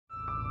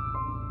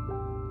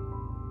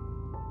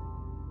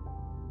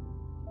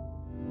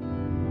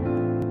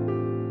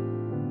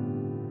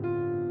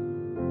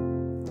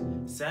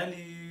Salut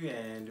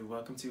and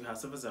welcome to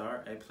House of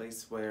Azar, a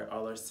place where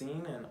all are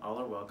seen and all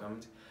are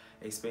welcomed,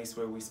 a space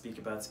where we speak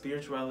about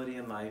spirituality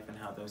and life and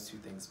how those two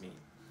things meet.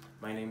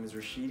 My name is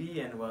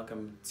Rashidi and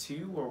welcome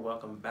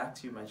back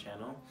to my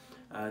channel.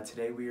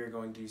 Today we are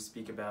going to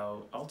speak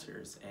about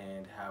altars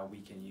and how we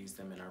can use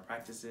them in our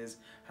practices,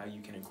 how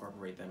you can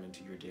incorporate them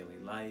into your daily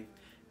life,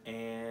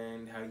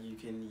 and how you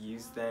can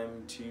use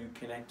them to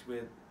connect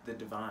with the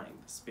divine,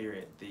 the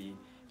spirit,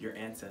 your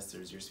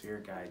ancestors, your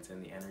spirit guides,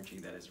 and the energy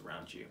that is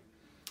around you.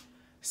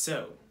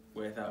 So,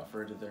 without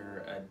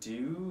further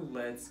ado,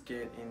 let's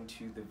get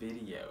into the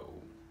video.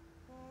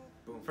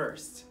 Boom.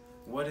 First,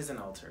 what is an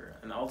altar?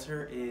 An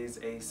altar is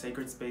a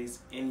sacred space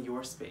in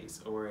your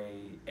space, or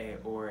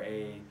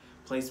a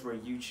place where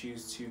you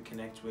choose to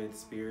connect with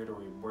spirit, or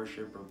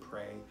worship, or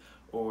pray,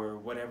 or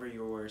whatever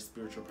your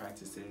spiritual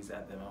practice is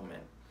at the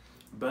moment.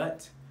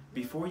 But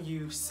before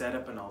you set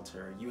up an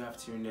altar, you have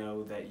to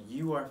know that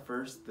you are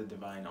first the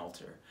divine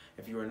altar.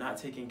 If you are not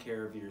taking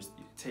care of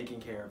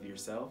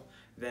yourself,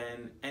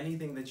 then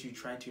anything that you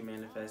try to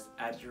manifest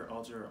at your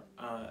altar,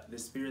 the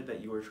spirit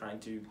that you are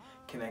trying to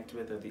connect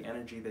with, or the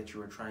energy that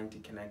you are trying to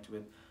connect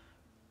with,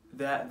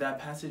 that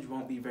passage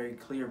won't be very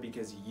clear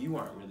because you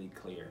aren't really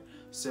clear.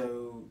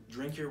 So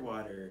drink your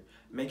water,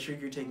 make sure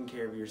you're taking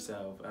care of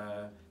yourself,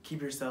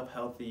 keep yourself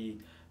healthy.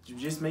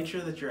 Just make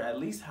sure that you're at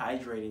least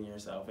hydrating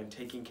yourself and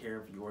taking care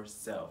of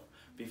yourself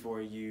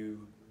before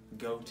you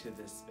go to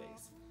this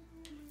space.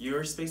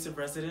 Your space of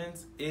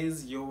residence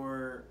is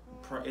your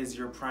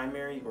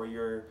primary or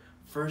your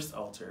first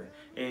altar.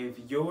 If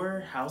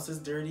your house is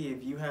dirty,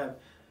 if you have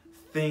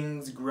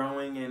things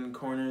growing in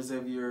corners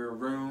of your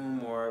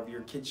room or of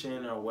your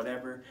kitchen or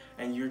whatever,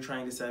 and you're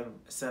trying to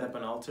set up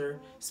an altar,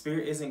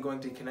 spirit isn't going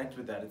to connect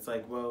with that. It's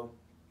like, well,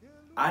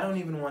 I don't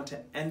even want to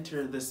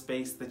enter the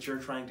space that you're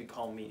trying to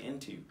call me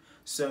into.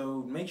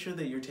 So make sure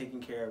that you're taking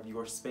care of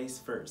your space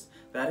first.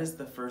 That is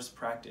the first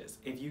practice.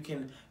 If you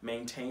can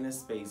maintain a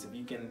space, if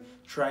you can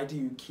try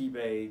to keep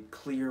a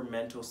clear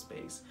mental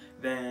space,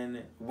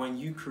 then when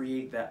you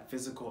create that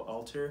physical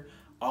altar,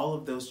 all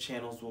of those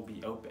channels will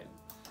be open.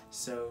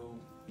 So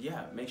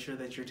yeah, make sure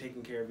that you're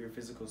taking care of your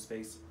physical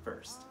space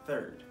first.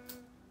 Third,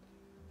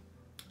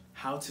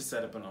 how to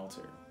set up an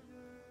altar.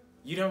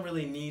 You don't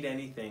really need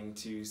anything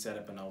to set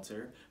up an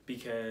altar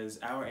because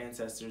our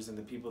ancestors and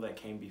the people that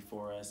came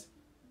before us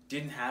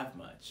didn't have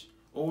much.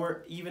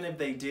 Or even if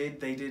they did,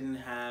 they didn't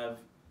have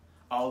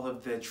all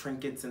of the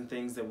trinkets and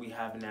things that we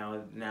have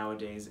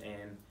nowadays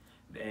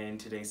in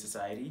today's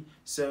society.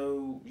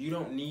 So you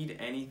don't need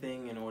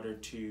anything in order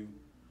to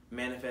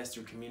manifest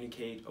or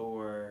communicate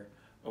or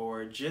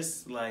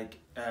just like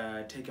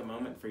take a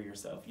moment for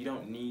yourself. You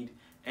don't need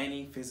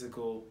any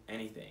physical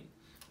anything.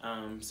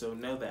 So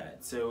know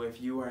that. So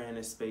if you are in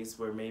a space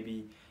where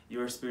maybe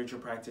your spiritual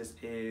practice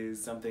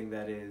is something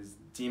that is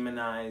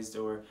demonized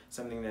or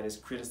something that is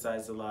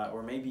criticized a lot,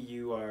 or maybe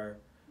you are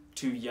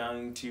too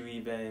young to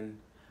even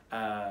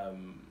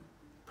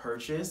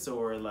purchase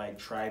or like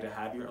try to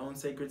have your own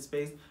sacred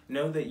space,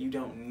 know that you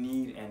don't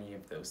need any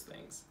of those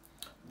things.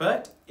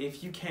 But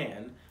if you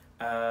can,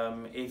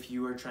 if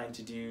you are trying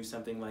to do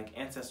something like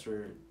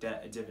ancestor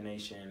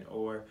divination,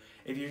 or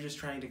if you're just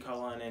trying to call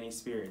on any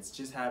spirits,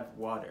 just have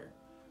water.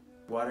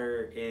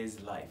 Water is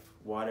life.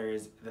 Water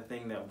is the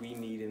thing that we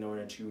need in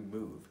order to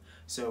move.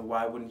 So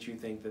why wouldn't you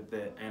think that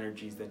the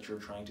energies that you're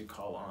trying to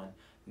call on,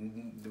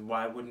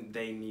 why wouldn't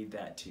they need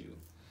that too?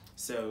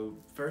 So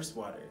first,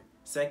 water.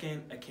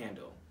 Second, a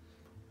candle.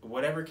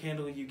 Whatever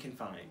candle you can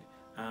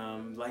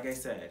find. Like I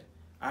said,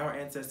 our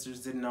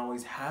ancestors didn't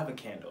always have a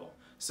candle.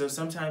 So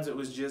sometimes it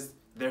was just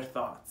their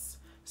thoughts.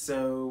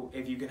 So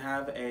if you can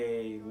have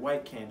a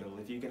white candle,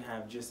 if you can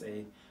have just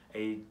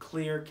a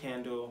clear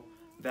candle,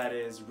 that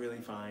is really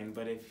fine.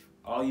 But if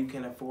all you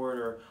can afford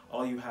or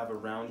all you have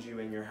around you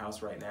in your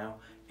house right now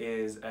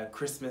is a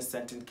Christmas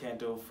scented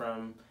candle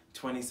from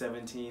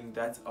 2017,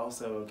 that's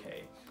also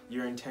okay.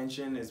 Your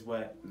intention is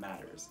what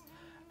matters.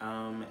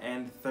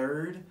 And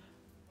third,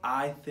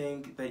 I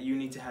think that you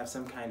need to have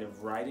some kind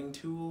of writing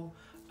tool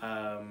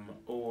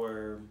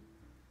or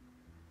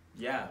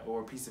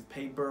a piece of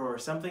paper or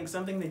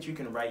something that you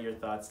can write your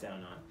thoughts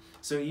down on.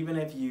 So even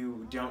if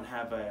you don't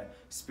have a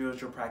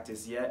spiritual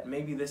practice yet,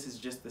 maybe this is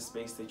just the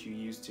space that you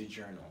use to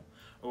journal,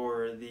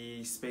 or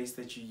the space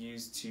that you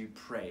use to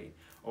pray,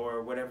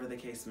 or whatever the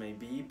case may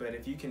be. But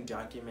if you can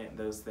document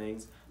those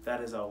things,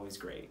 that is always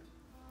great.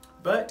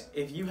 But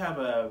if you have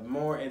a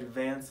more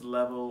advanced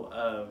level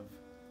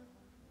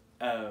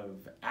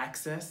of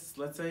access,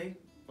 let's say,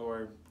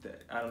 or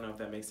I don't know if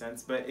that makes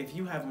sense, but if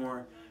you have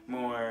more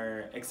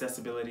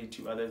accessibility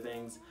to other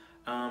things,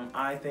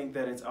 I think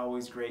that it's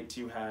always great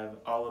to have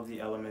all of the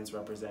elements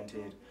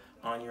represented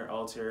on your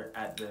altar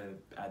at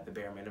the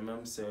bare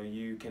minimum. So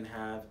you can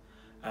have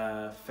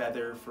a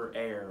feather for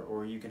air,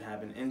 or you can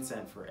have an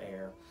incense for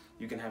air.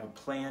 You can have a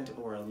plant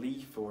or a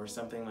leaf or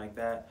something like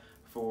that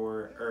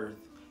for earth.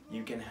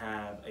 You can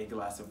have a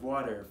glass of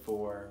water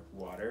for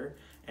water,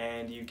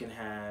 and you can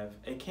have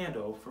a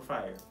candle for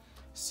fire.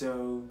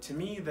 So to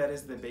me, that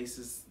is the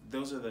basis.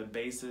 Those are the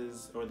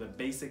bases or the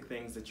basic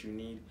things that you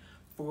need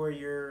for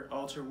your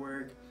altar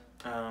work.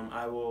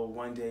 I will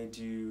one day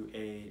do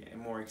a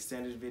more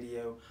extended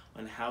video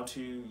on how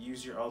to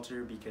use your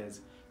altar,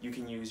 because you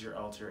can use your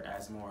altar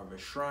as more of a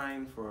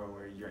shrine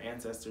for your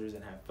ancestors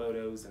and have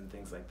photos and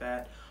things like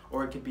that.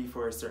 Or it could be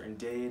for a certain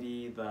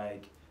deity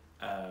like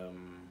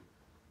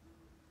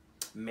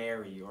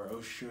Mary or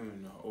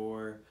Oshun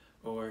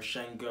or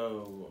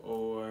Shango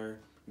or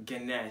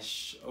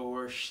Ganesh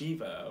or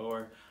Shiva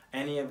or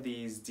any of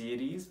these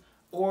deities.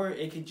 Or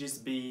it could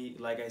just be,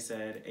 like I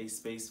said, a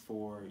space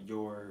for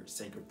your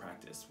sacred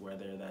practice,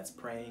 whether that's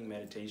praying,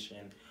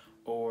 meditation,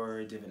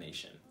 or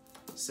divination.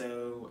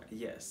 So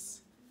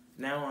yes,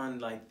 now on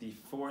like the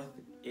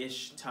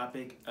fourth-ish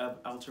topic of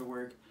altar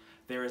work,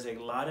 there is a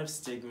lot of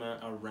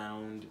stigma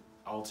around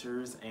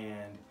altars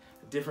and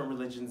different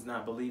religions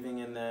not believing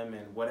in them,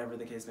 and whatever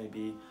the case may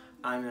be.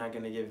 I'm not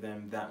going to give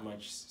them that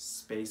much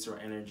space or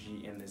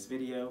energy in this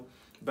video,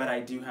 but I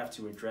do have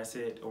to address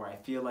it, or I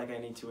feel like I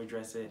need to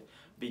address it,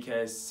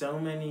 because so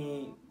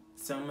many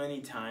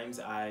times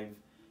I've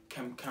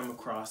come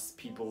across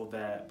people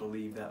that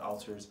believe that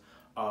altars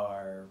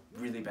are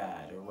really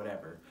bad or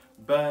whatever.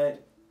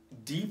 But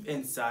deep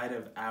inside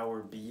of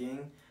our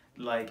being,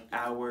 like,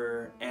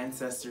 our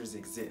ancestors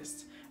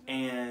exist.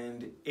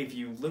 And if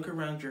you look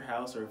around your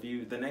house, or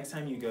the next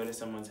time you go to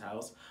someone's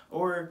house,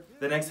 or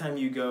the next time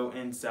you go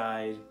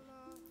inside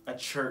a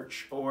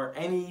church or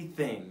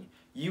anything,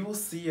 you will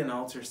see an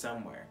altar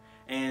somewhere.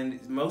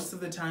 And most of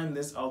the time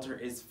this altar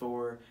is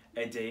for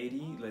a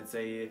deity. Let's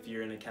say if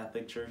you're in a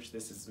Catholic church,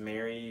 this is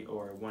Mary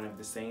or one of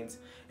the saints.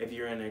 If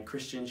you're in a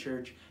Christian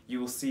church,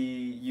 you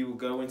will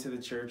go into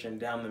the church, and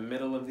down the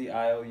middle of the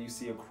aisle you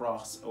see a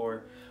cross,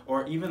 or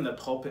even the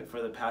pulpit for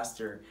the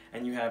pastor,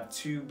 and you have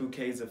 2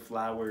 bouquets of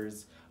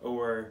flowers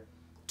or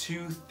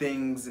 2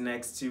 things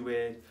next to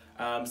it,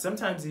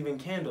 sometimes even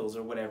candles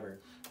or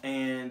whatever.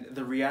 And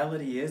the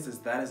reality is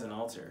that is an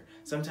altar.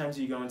 Sometimes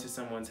you go into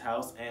someone's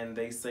house and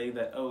they say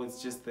that, oh,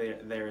 it's just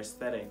their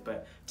aesthetic.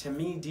 But to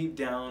me, deep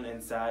down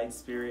inside,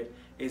 spirit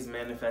is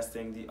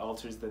manifesting the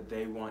altars that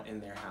they want in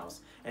their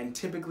house. And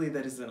typically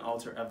that is an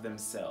altar of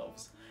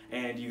themselves.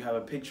 And you have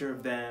a picture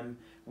of them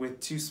with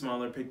 2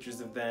 smaller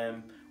pictures of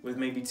them with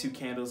maybe 2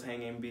 candles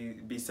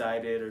hanging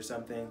beside it or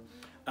something.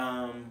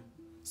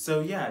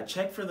 So yeah,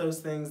 check for those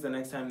things the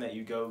next time that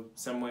you go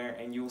somewhere,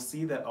 and you'll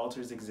see that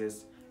altars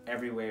exist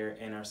everywhere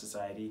in our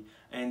society.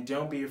 And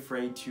don't be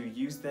afraid to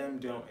use them.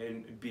 Don't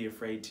be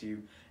afraid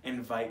to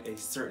invite a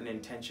certain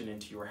intention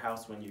into your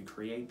house when you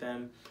create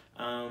them.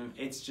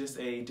 It's just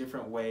a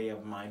different way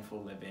of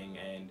mindful living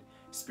and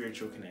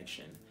spiritual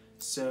connection.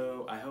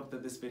 So I hope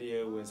that this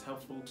video was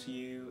helpful to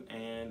you,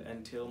 and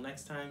until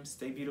next time,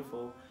 stay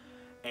beautiful.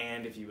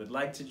 And if you would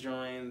like to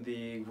join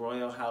the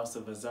Royal House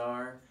of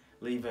Azar,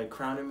 leave a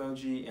crown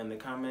emoji in the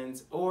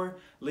comments, or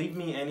leave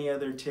me any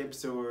other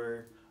tips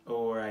or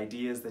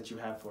ideas that you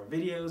have for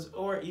videos,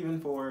 or even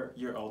for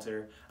your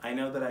altar. I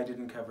know that I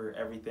didn't cover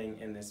everything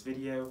in this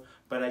video,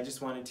 but I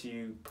just wanted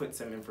to put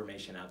some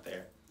information out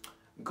there.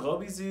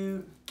 Gros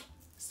bisous,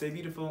 stay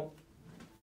beautiful.